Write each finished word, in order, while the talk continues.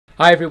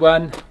Hi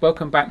everyone,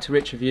 welcome back to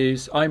Rich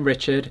Reviews. I'm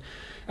Richard,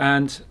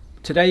 and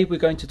today we're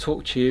going to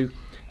talk to you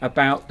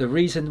about the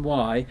reason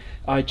why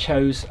I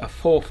chose a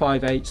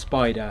 458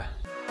 Spider.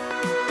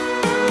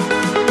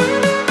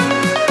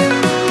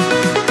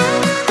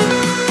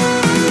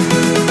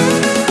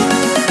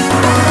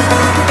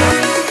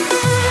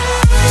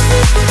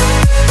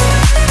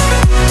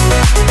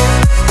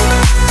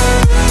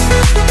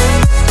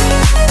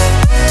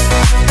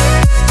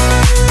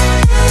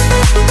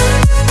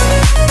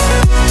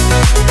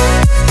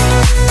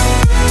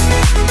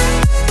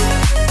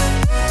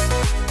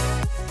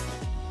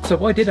 So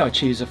why did I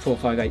choose a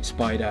 458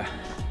 Spider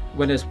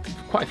when there's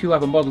quite a few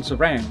other models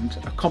around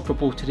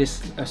comparable to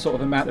this sort of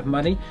amount of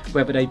money,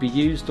 whether they be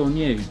used or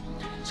new?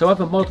 So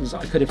other models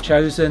I could have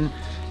chosen,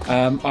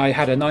 I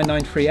had a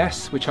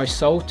 993S which I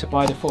sold to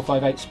buy the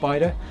 458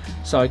 Spider,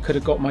 so I could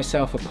have got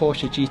myself a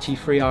Porsche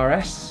GT3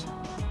 RS,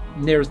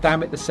 near as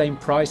damn it the same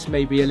price,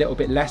 maybe a little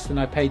bit less than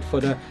I paid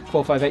for the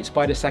 458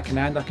 Spider second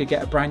hand. I could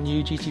get a brand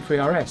new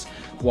GT3 RS.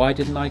 Why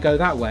didn't I go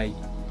that way?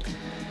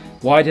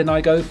 Why didn't I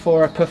go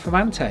for a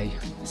Performante?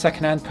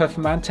 Second-hand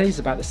Performante is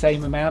about the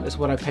same amount as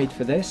what I paid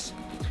for this.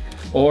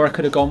 Or I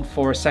could have gone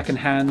for a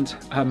second-hand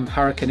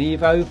Hurricane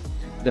Evo,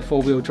 the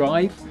four-wheel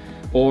drive,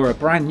 or a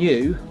brand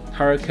new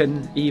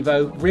Hurricane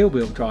Evo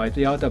rear-wheel drive,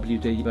 the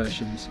RWD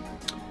versions.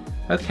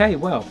 Okay,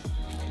 well,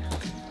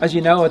 as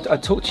you know, I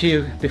talked to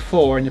you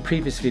before in the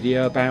previous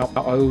video about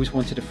I always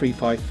wanted a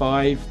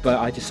 355, but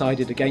I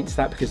decided against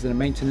that because of the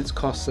maintenance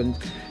costs and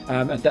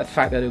the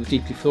fact that it was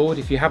deeply flawed.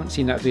 If you haven't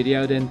seen that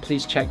video, then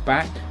please check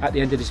back. At the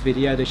end of this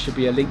video there should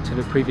be a link to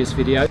the previous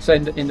video. So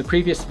in the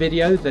previous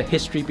video, the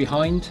history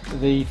behind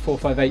the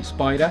 458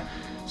 Spider,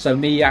 so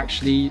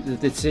the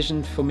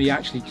decision for me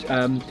actually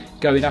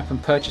going up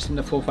and purchasing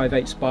the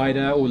 458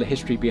 Spider, all the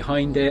history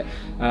behind it,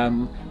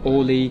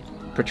 all the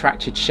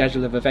protracted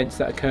schedule of events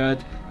that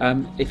occurred.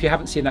 If you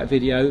haven't seen that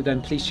video,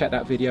 then please check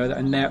that video,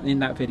 and in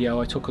that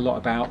video I talk a lot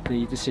about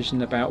the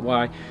decision about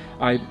why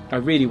I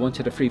really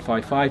wanted a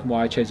 355 and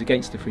why I chose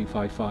against the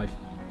 355.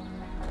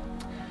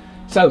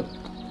 So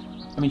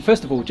I mean,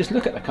 first of all, just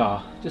look at the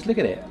car, just look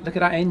at it, look at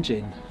that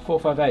engine,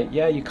 458.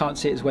 Yeah, you can't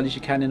see it as well as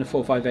you can in a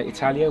 458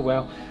 Italia.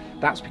 Well,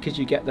 that's because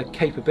you get the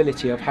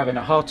capability of having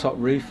a hardtop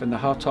roof and the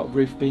hardtop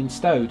roof being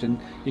stowed, and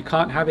you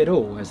can't have it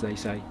all, as they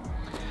say.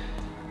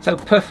 So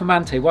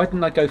Performante, why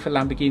didn't I go for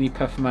Lamborghini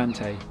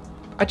Performante?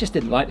 I just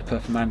didn't like the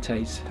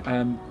Performantes.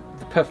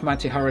 The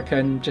Performante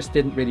Hurricane just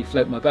didn't really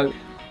float my boat.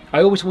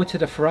 I always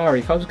wanted a Ferrari.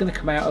 If I was going to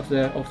come out of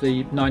the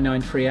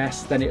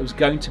 993S, then it was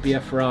going to be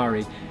a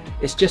Ferrari.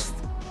 It's just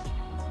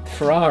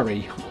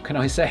Ferrari, what can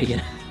I say?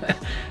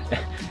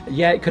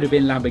 Yeah, it could have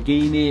been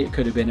Lamborghini, it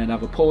could have been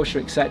another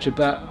Porsche, etc.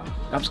 But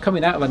I was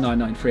coming out of a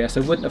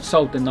 993S. I wouldn't have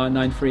sold the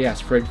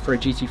 993S for a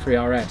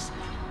GT3 RS.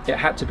 It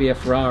had to be a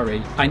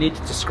Ferrari. I needed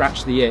to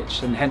scratch the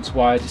itch, and hence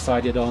why I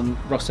decided on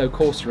Rosso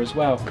Corsa as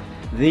well.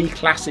 The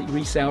classic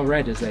resale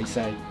red, as they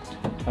say.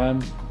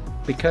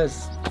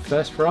 Because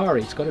first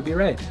Ferrari, it's got to be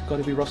red, it's got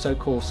to be Rosso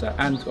Corsa,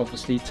 and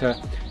obviously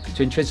to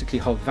intrinsically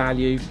hold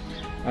value,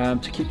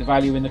 to keep the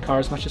value in the car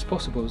as much as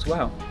possible as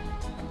well.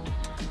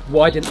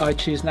 Why didn't I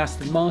choose an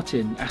Aston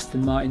Martin?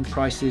 Aston Martin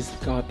prices,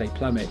 God, they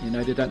plummet, you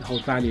know, they don't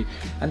hold value.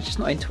 And I'm just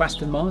not into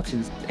Aston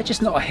Martins. They're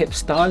just not a hip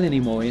style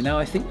anymore, you know.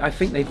 I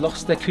think they've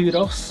lost their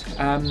kudos.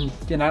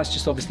 You know, it's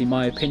just obviously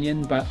my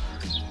opinion, but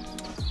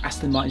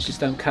Aston Martins just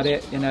don't cut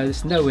it. You know,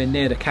 it's nowhere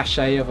near the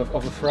cachet of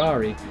a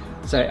Ferrari.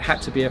 So it had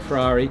to be a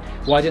Ferrari.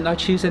 Why didn't I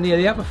choose any of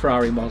the other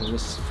Ferrari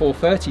models?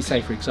 430,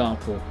 say, for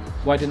example.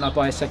 Why didn't I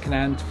buy a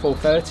second-hand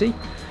 430?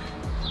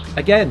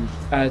 Again,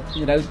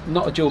 you know,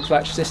 not a dual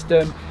clutch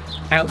system,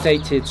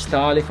 outdated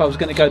style. If I was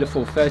going to go the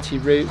 430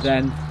 route,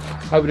 then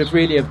I would have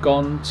really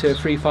gone to a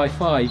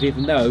 355,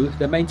 even though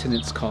the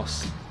maintenance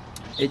costs,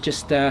 it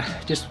just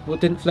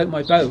didn't float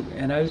my boat.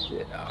 You know,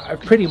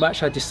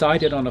 I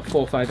decided on a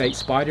 458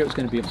 Spider. It was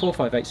going to be a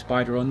 458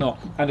 Spider or not.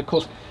 And of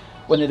course,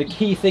 one of the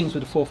key things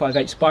with the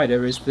 458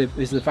 Spider is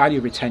the value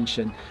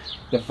retention.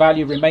 The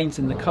value remains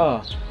in the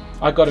car.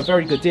 I got a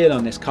very good deal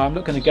on this car. I'm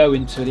not going to go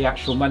into the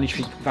actual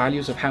monetary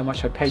values of how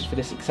much I paid for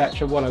this,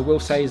 etc. What I will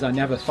say is I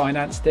never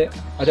financed it.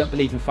 I don't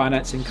believe in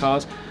financing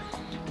cars.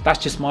 That's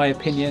just my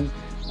opinion.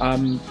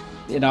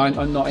 You know,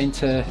 I'm not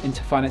into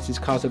financing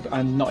cars.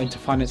 I'm not into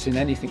financing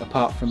anything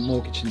apart from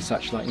mortgage and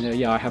such. Like, you know,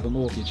 yeah, I have a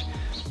mortgage.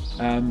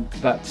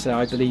 But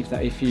I believe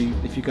that if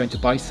you're going to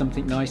buy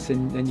something nice,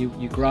 then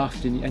you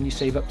graft and you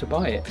save up to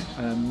buy it.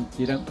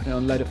 You don't put it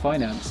on a load of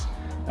finance.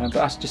 But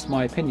that's just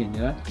my opinion, you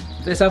know.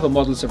 There's other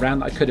models around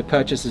that I could have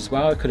purchased as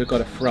well. I could have got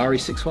a Ferrari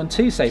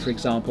 612, say, for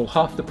example,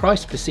 half the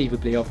price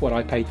perceivably of what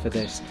I paid for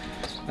this.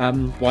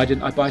 Why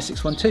didn't I buy a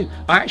 612?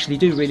 I actually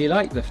do really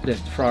like the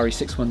Ferrari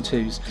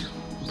 612s.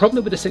 The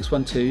problem with the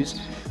 612s,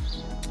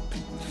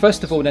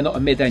 first of all, they're not a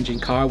mid-engine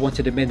car. I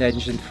wanted a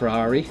mid-engine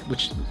Ferrari,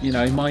 which, you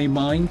know, in my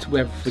mind,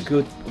 whether for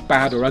good,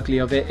 bad or ugly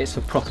of it, it's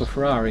a proper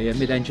Ferrari. A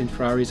mid-engine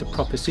Ferrari is a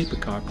proper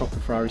supercar, a proper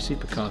Ferrari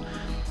supercar.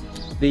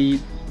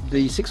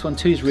 The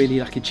 612 is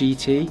really like a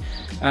GT,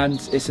 and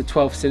it's a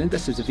 12 cylinder,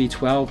 so it's a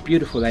V12,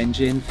 beautiful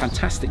engine,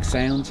 fantastic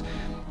sound.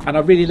 And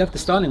I really love the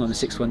styling on the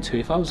 612.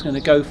 If I was going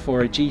to go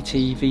for a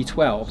GT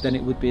V12, then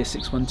it would be a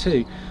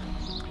 612.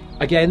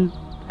 Again,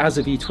 as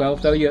a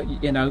V12 though,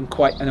 you know,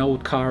 quite an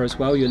old car as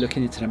well, you're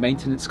looking into the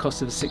maintenance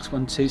cost of a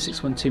 612.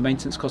 612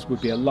 maintenance cost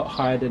would be a lot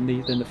higher than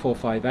the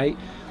 458.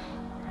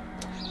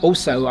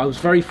 Also, I was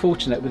very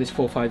fortunate with this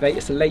 458.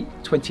 It's a late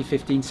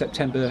 2015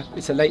 September.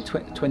 It's a late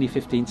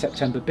 2015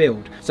 September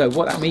build. So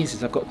what that means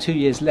is I've got 2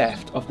 years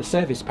left of the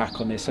service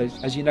pack on this. So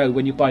as you know,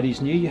 when you buy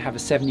these new, you have a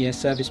 7-year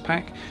service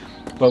pack.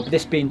 Well,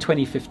 this being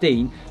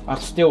 2015,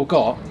 I've still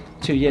got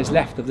 2 years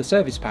left of the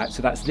service pack.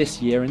 So that's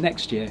this year and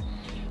next year.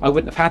 I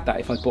wouldn't have had that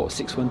if I bought a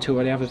 612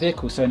 or any other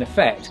vehicle. So in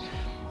effect,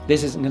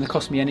 this isn't going to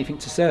cost me anything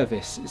to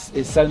service.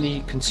 It's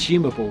only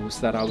consumables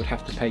that I would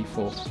have to pay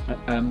for,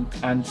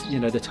 and you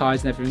know, the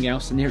tyres and everything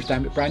else. And here's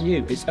damn it brand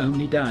new. It's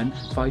only done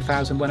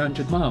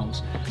 5,100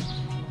 miles.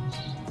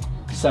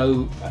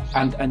 So,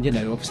 and you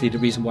know, obviously the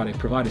reason why they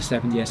provide a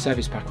 7-year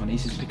service pack on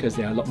these is because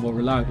they're a lot more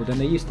reliable than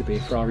they used to be.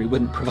 Ferrari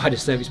wouldn't provide a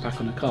service pack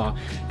on a car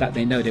that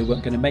they know they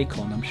weren't going to make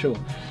on, I'm sure.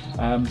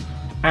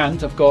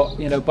 And I've got,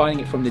 you know, buying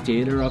it from the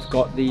dealer, I've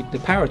got the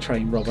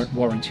powertrain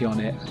warranty on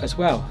it as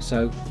well.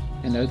 So,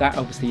 you know, that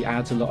obviously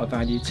adds a lot of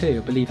value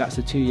too. I believe that's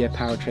a 2-year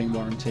powertrain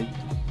warranty.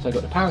 So I've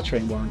got the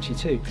powertrain warranty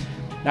too.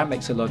 That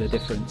makes a lot of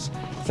difference.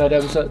 So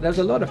there was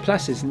a lot of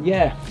pluses, and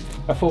yeah,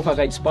 a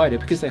 458 Spider,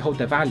 because they hold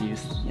their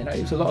values, you know,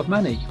 it was a lot of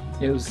money.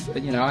 It was,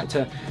 you know, I had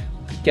to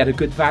get a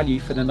good value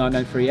for the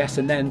 993S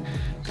and then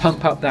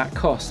pump up that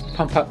cost,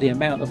 pump up the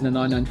amount of the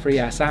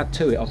 993S, add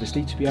to it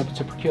obviously to be able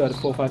to procure the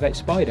 458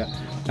 Spider.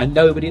 And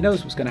nobody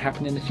knows what's going to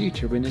happen in the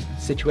future. We're in a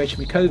situation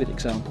with COVID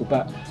example,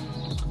 but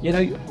you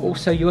know,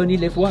 also you only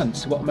live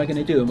once. What am I going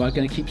to do? Am I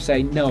going to keep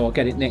saying, no, I'll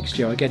get it next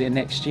year, I'll get it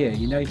next year?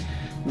 You know,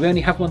 we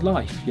only have one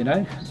life, you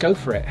know, go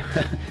for it.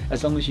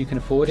 As long as you can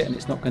afford it and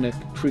it's not going to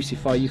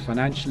crucify you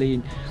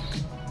financially,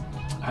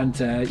 and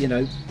you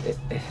know,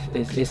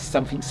 it's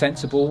something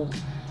sensible.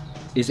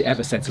 Is it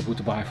ever sensible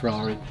to buy a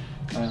Ferrari?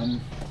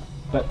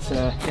 But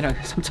you know,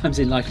 sometimes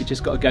in life you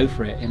just got to go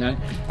for it, you know.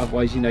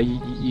 Otherwise, you know,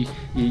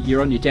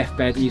 you're on your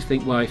deathbed and you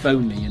think, well, if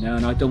only, you know.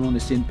 And I don't want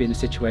to be in a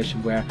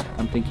situation where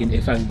I'm thinking,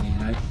 if only, you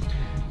know.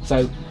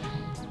 So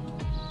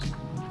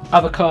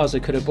other cars I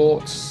could have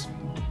bought,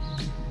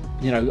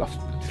 you know,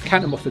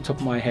 count them off the top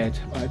of my head: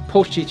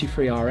 Porsche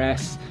GT3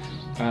 RS,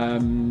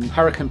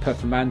 Huracan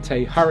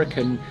Performante,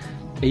 Huracan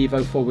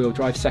Evo 4-wheel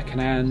drive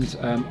second-hand,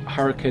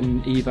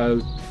 Huracan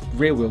Evo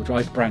rear-wheel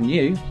drive brand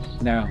new.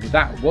 Now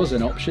that was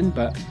an option,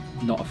 but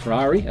not a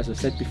Ferrari. As I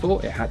said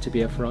before, it had to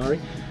be a Ferrari.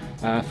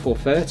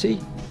 430,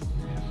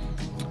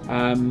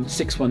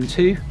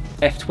 612,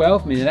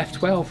 F12. I mean, an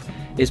F12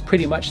 is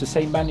pretty much the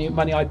same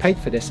money I paid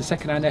for this. A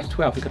second-hand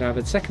F12. We could have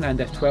a second-hand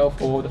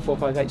F12 or the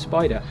 458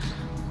 Spider.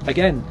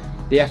 Again,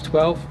 the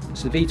F12,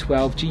 it's the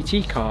V12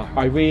 GT car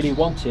I really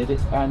wanted,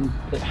 and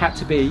it had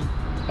to be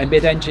a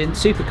mid-engine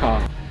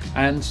supercar,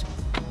 and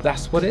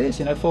that's what it is.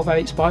 You know,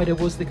 458 Spider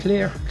was the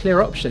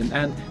clear option,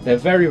 and they're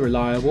very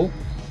reliable.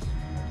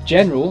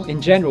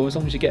 In general, as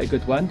long as you get a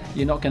good one,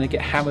 you're not going to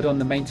get hammered on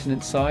the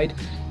maintenance side.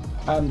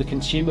 The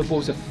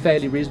consumables are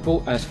fairly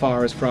reasonable as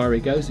far as Ferrari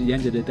goes. At the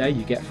end of the day,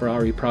 you get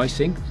Ferrari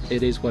pricing.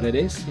 It is what it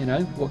is, you know,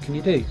 what can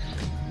you do?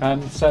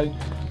 So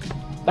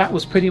that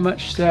was pretty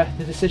much the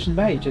decision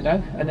made, you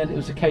know. And then it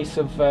was a case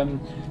of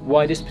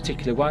why this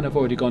particular one I've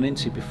already gone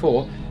into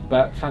before,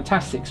 but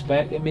fantastic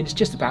spec. I mean, it's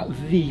just about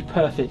the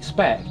perfect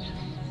spec.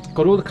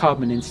 Got all the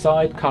carbon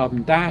inside,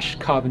 carbon dash,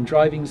 carbon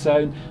driving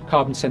zone,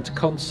 carbon center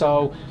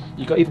console.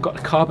 You've even got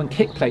the carbon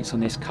kick plates on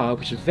this car,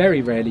 which are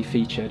very rarely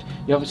featured.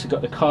 You obviously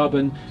got the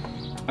carbon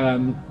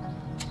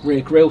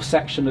rear grille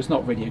section. There's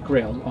not really a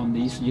grille on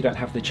these. You don't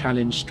have the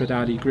Challenge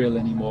Stradale grille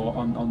anymore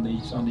on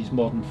these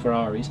modern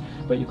Ferraris,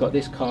 but you've got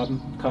this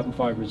carbon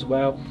fiber as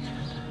well.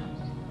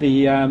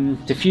 The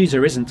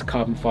diffuser isn't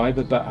carbon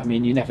fibre, but I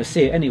mean, you never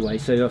see it anyway,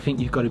 so I think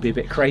you've got to be a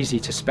bit crazy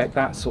to spec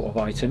that sort of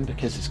item,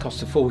 because it's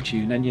cost a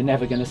fortune and you're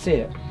never going to see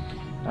it.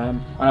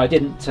 And I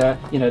didn't,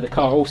 you know, the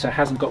car also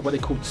hasn't got what they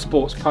call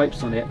sports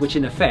pipes on it, which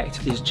in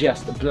effect is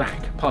just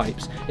black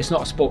pipes. It's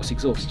not a sports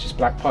exhaust, it's just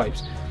black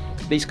pipes.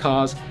 These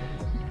cars,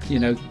 you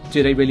know,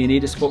 do they really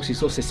need a sports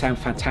exhaust? They sound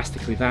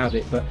fantastic without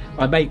it, but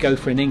I may go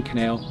for an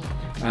Inconel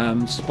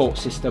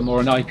sports system or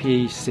an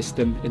IPE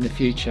system in the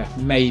future,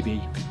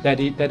 maybe. They're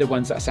the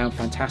ones that sound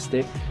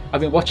fantastic.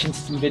 I've been watching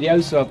some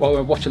videos, well,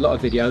 I watch a lot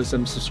of videos.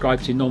 I'm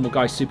subscribed to Normal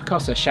Guy Supercar,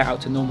 so shout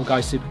out to Normal Guy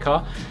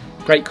Supercar.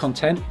 Great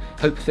content.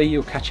 Hopefully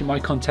you're catching my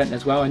content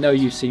as well. I know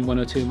you've seen 1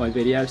 or 2 of my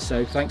videos,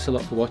 so thanks a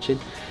lot for watching.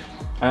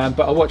 But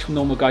I watch from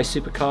Normal Guy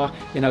Supercar,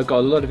 you know, got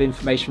a lot of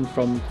information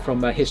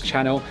from his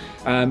channel.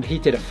 He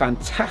did a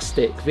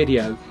fantastic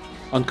video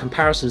on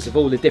comparisons of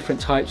all the different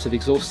types of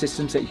exhaust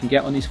systems that you can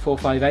get on these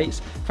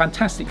 458s.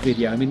 Fantastic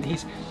video. I mean,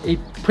 he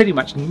pretty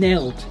much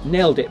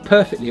nailed it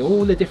perfectly,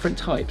 all the different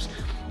types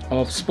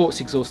of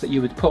sports exhaust that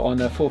you would put on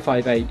a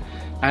 458,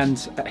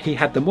 and he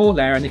had them all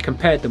there and he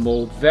compared them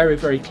all very,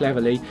 very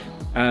cleverly,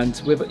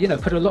 and with, you know,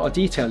 put a lot of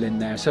detail in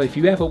there. So if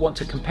you ever want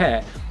to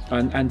compare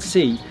and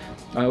see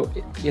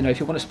You know, if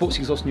you want a sports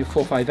exhaust in your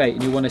 458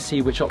 and you want to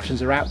see which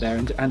options are out there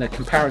and a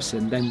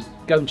comparison, then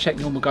go and check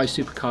Normal Guy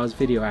Supercars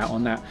video out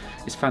on that.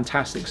 It's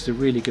fantastic. It's a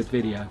really good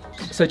video.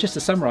 So just to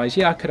summarize,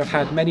 yeah, I could have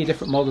had many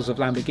different models of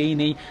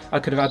Lamborghini. I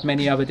could have had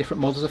many other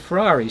different models of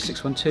Ferrari,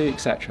 612,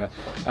 etc.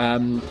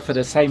 For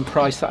the same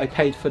price that I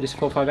paid for this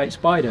 458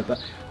 Spider,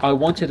 but I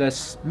wanted a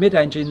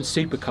mid-engine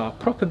supercar,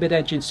 proper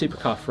mid-engine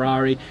supercar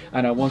Ferrari,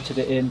 and I wanted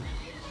it in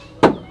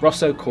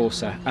Rosso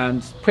Corsa,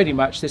 and pretty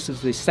much this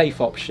was the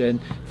safe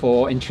option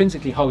for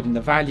intrinsically holding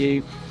the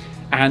value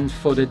and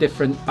for the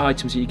different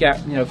items that you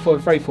get. You know,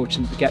 very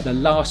fortunate to get the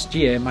last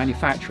year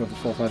manufacture of the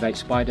 458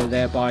 Spider,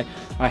 thereby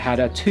I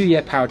had a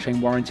 2-year powertrain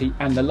warranty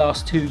and the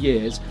last 2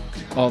 years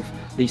of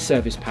the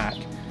service pack.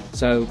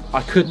 So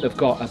I couldn't have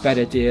got a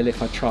better deal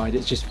if I tried.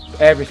 It's just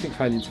everything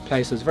fell into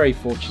place. I was very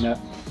fortunate,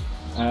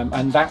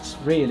 and that's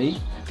really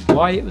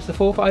why it was the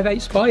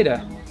 458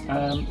 Spider.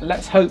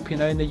 Let's hope, you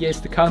know, in the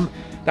years to come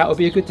that will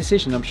be a good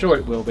decision. I'm sure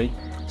it will be.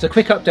 So a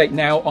quick update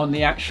now on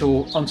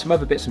on some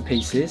other bits and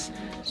pieces.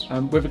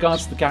 With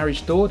regards to the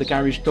garage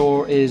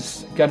door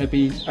is going to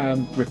be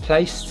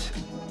replaced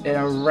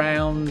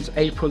around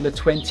April the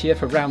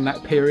 20th, around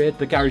that period.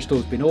 The garage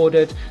door's been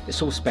ordered,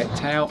 it's all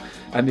specced out.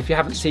 If you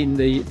haven't seen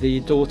the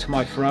door to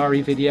my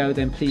Ferrari video,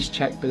 then please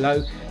check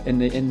below in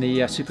the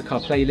supercar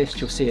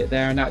playlist. You'll see it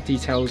there, and that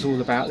details all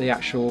about the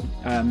actual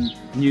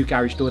new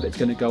garage door that's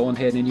going to go on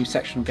here, the new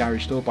sectional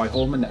garage door by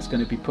Horman that's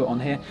going to be put on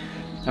here.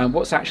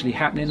 What's actually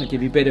happening, I'll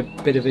give you a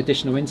bit of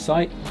additional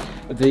insight.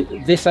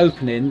 This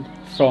opening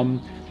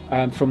from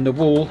the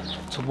wall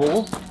to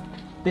wall,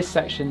 this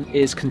section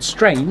is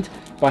constrained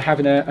by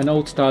having an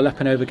old style up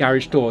and over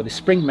garage door. The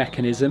spring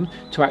mechanism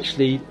to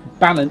actually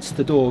balance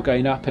the door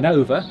going up and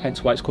over,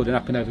 hence why it's called an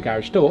up and over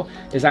garage door,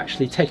 is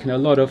actually taking a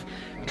lot of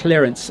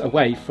clearance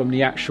away from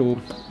the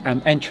actual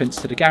entrance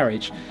to the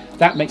garage.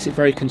 That makes it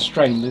very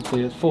constrained. The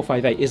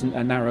 458 isn't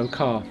a narrow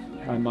car.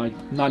 My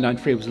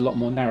 993 was a lot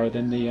more narrow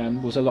than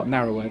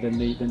narrower than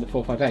the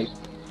 458.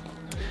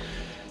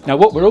 Now,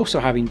 what we're also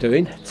having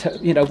doing,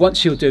 you know,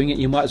 once you're doing it,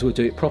 you might as well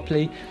do it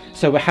properly.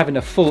 So we're having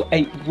a full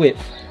 8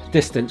 width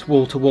distance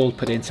wall to wall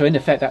put in. So in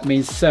effect, that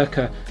means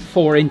circa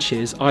 4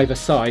 inches either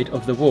side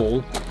of the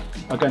wall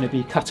are going to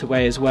be cut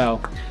away as well,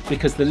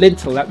 because the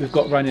lintel that we've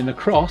got running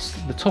across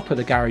the top of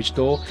the garage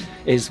door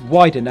is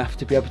wide enough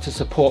to be able to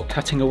support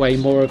cutting away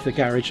more of the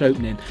garage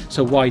opening.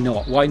 So why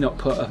not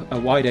put a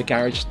wider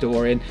garage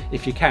door in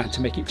if you can,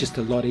 to make it just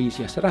a lot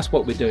easier. So that's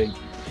what we're doing,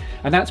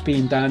 and that's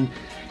being done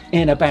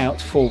in about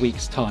 4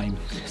 weeks time.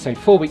 So in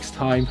 4 weeks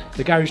time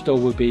the garage door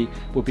will be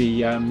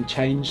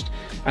changed,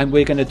 and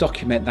we're going to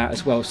document that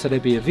as well. So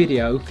there'll be a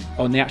video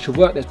on the actual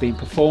work that's being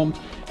performed.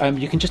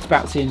 You can just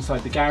about see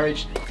inside the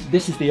garage.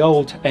 This is the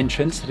old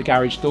entrance to the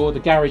garage door. The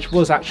garage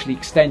was actually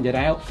extended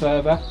out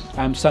further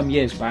some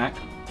years back,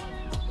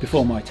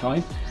 before my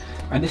time,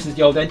 and this is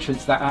the old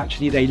entrance that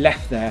actually they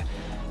left there.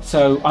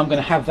 So I'm going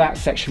to have that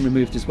section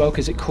removed as well,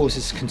 because it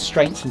causes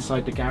constraints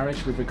inside the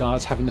garage with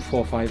regards having the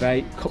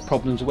 458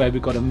 problems where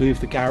we've got to move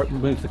the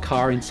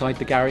car inside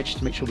the garage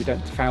to make sure we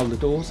don't foul the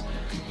doors.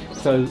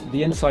 So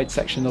the inside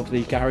section of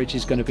the garage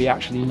is going to be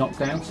actually knocked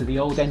down. So the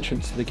old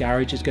entrance to the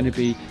garage is going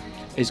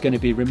to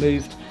be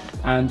removed,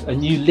 and a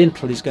new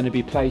lintel is going to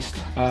be placed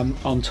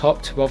on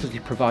top to obviously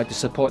provide the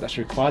support that's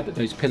required.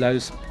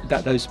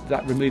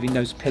 That removing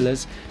those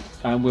pillars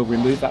will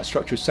remove that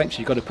structural strength. So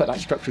you've got to put that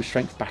structural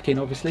strength back in,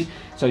 obviously.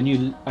 So a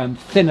new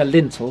thinner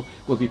lintel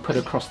will be put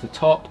across the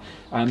top,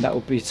 and that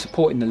will be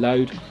supporting the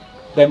load.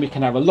 Then we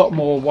can have a lot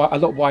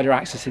wider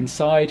access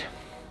inside.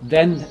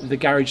 Then the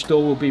garage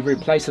door will be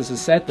replaced. As I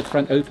said, the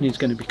front opening is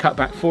going to be cut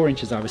back 4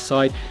 inches either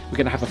side. We're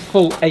going to have a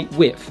full 8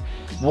 width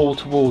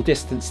wall-to-wall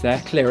distance there,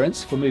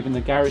 clearance for moving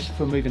the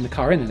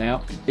car in and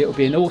out. It will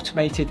be an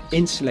automated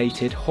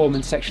insulated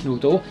Horman sectional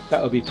door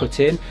that will be put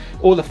in,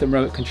 all of them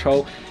remote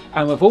control.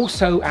 And we've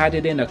also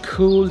added in a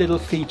cool little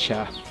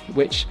feature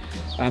which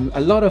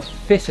a lot of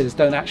fitters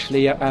don't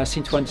actually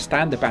seem to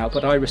understand about,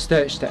 but I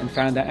researched it and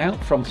found that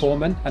out from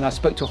Horman, and I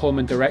spoke to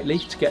Horman directly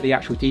to get the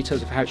actual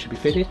details of how it should be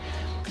fitted.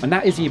 And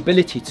that is the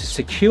ability to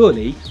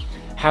securely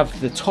have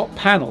the top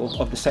panel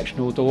of the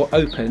sectional door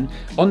open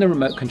on the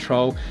remote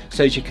control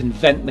so as you can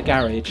vent the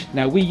garage.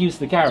 Now, we use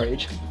the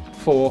garage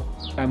for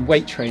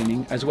weight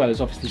training as well as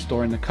obviously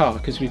storing the car,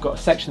 because we've got a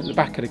section at the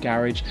back of the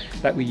garage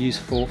that we use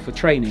for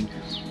training.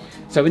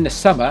 So in the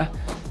summer,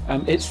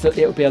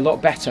 it'll be a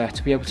lot better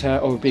to be able to,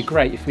 or it would be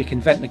great if we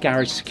can vent the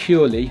garage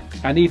securely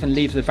and even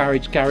leave the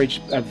garage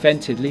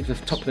vented, leave the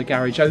top of the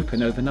garage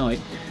open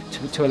overnight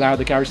to allow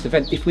the garage to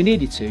vent if we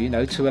needed to, you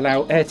know, to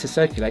allow air to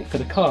circulate for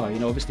the car. You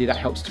know, obviously that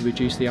helps to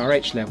reduce the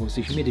RH levels,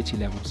 the humidity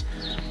levels.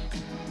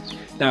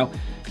 Now,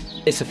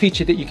 it's a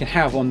feature that you can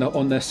have on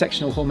the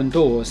sectional Horman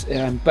doors,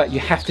 but you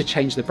have to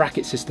change the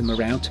bracket system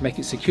around to make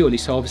it securely.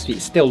 So obviously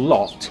it's still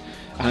locked.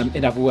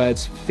 In other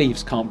words,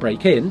 thieves can't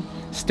break in.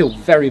 Still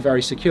very,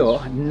 very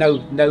secure.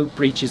 No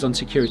breaches on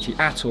security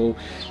at all.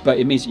 But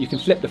it means that you can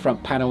flip the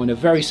front panel in a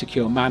very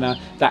secure manner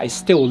that is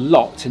still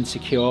locked and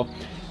secure.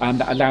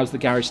 that allows the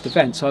garage to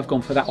vent. So I've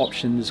gone for that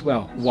option as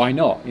well. Why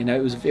not? You know,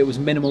 it was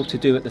minimal to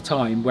do at the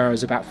time,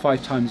 whereas about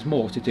 5 times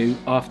more to do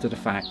after the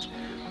fact.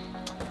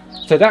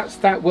 So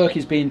that work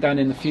is being done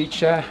in the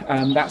future.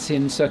 That's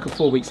in circa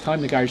 4 weeks'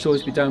 time. The garage will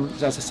always be done.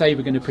 As I say,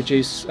 we're going to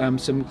produce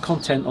some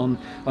content on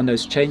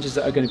those changes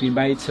that are going to be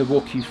made to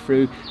walk you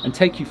through and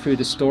take you through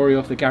the story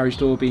of the garage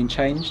door being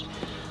changed.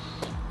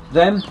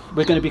 Then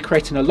we're going to be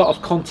creating a lot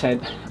of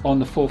content on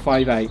the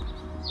 458.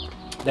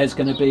 We're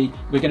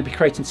going to be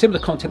creating similar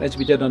content as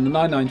we did on the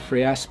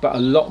 993S, but a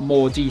lot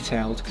more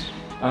detailed.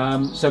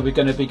 So we're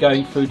going to be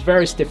going through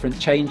various different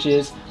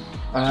changes.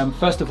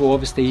 First of all,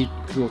 obviously,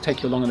 we'll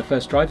take you along on the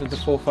first drive of the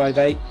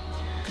 458.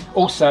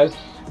 Also,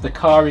 the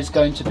car is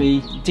going to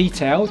be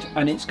detailed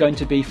and it's going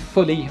to be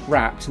fully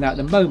wrapped. Now, at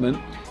the moment,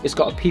 it's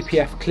got a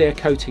PPF clear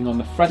coating on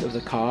the front of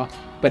the car,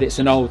 but it's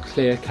an old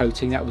clear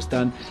coating that was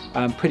done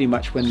pretty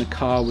much when the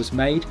car was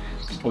made,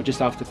 or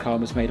just after the car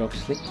was made,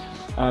 obviously.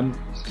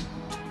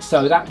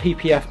 So that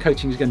PPF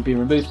coating is going to be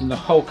removed and the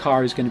whole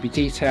car is going to be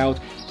detailed,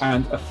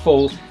 and a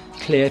full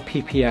clear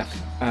PPF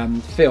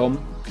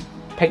film,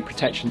 paint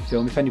protection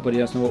film. If anybody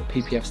doesn't know what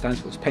PPF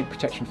stands for, it's paint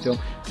protection film.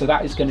 So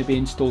that is going to be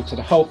installed to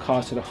the whole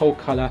car, so the whole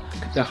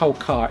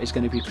car is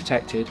going to be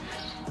protected,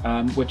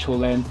 which will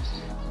then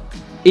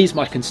ease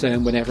my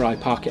concern whenever I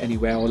park it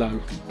anywhere,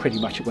 although pretty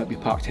much it won't be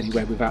parked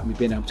anywhere without me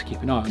being able to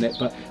keep an eye on it.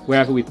 But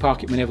wherever we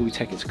park it, whenever we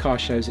take it to car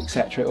shows,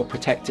 etc., it will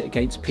protect it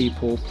against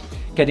people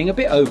getting a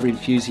bit over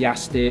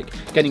enthusiastic,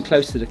 getting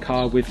close to the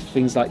car with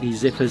things like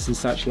these zippers and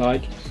such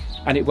like,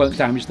 and it won't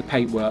damage the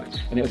paintwork,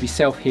 and it'll be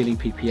self-healing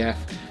PPF.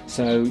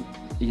 So,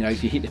 you know,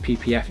 if you heat the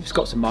PPF, if it's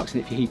got some marks in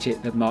it, if you heat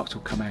it, the marks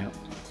will come out.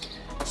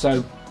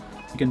 So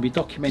we're going to be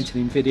documenting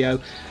in video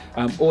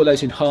all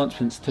those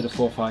enhancements to the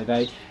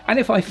 458, and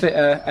if I fit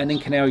an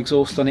Inconel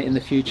exhaust on it in the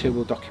future,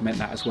 we'll document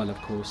that as well, of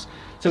course.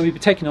 So we'll be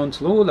taking on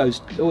to all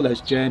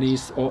those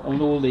journeys,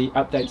 on all the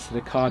updates to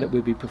the car that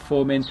we'll be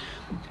performing,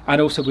 and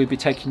also we'll be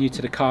taking you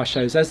to the car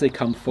shows as they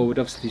come forward.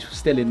 Obviously, we're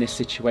still in this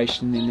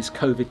situation, in this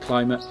COVID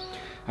climate.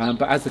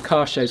 But as the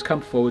car shows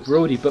come forward, we're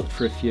already booked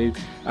for a few,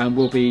 and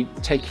we'll be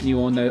taking you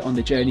on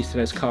the journeys to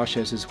those car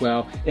shows as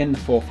well in the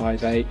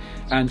 458,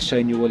 and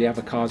showing you all the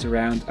other cars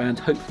around, and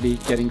hopefully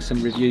getting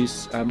some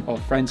reviews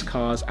of friends'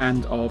 cars,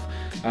 and of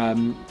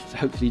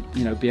hopefully,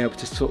 you know, be able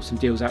to sort some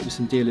deals out with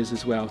some dealers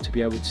as well, to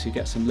be able to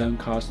get some loan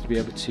cars to be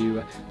able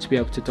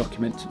to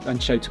document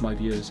and show to my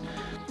viewers.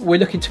 We're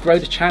looking to grow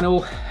the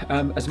channel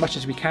as much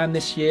as we can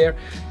this year.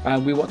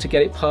 We want to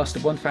get it past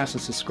the 1,000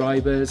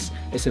 subscribers.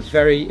 It's a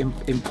very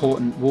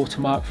important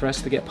watermark for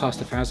us to get past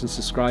 1,000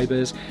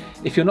 subscribers.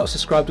 If you're not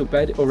subscribed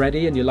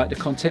already and you like the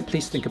content,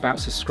 please think about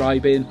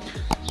subscribing.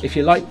 If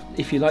you like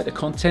the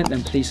content,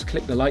 then please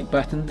click the like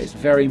button. It's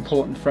very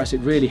important for us.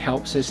 It really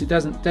helps us. It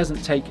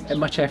doesn't take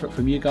much effort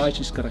from you guys. You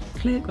just got to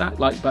click that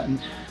like button,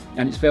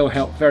 and it's very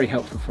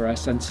helpful for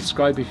us. And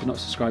subscribe if you're not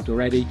subscribed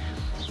already.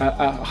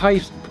 A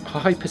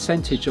high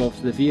percentage of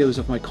the viewers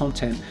of my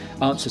content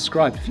aren't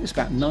subscribed. I think it's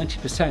about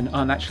 90%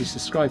 aren't actually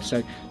subscribed.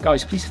 So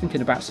guys, please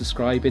thinking about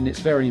subscribing. It's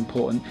very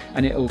important,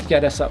 and it will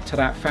get us up to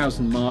that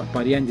 1,000 mark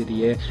by the end of the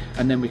year,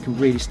 and then we can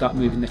really start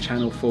moving the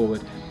channel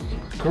forward.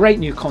 Great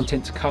new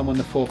content to come on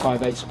the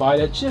 458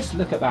 Spider. Just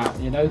look at that.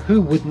 You know,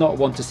 who would not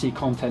want to see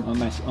content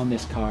on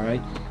this car, eh?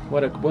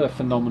 What a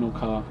phenomenal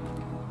car.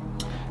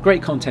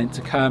 Great content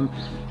to come,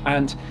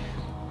 and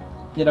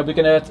you know, we're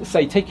going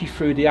to take you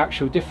through the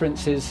actual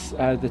differences,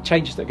 the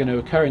changes that are going to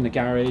occur in the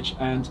garage,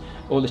 and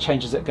all the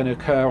changes that are going to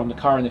occur on the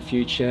car in the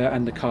future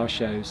and the car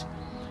shows.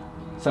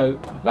 So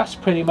that's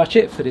pretty much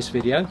it for this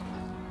video.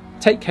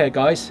 Take care,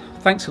 guys.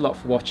 Thanks a lot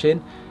for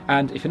watching,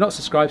 and if you're not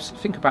subscribed,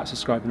 think about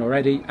subscribing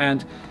already,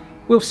 and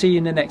we'll see you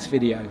in the next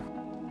video.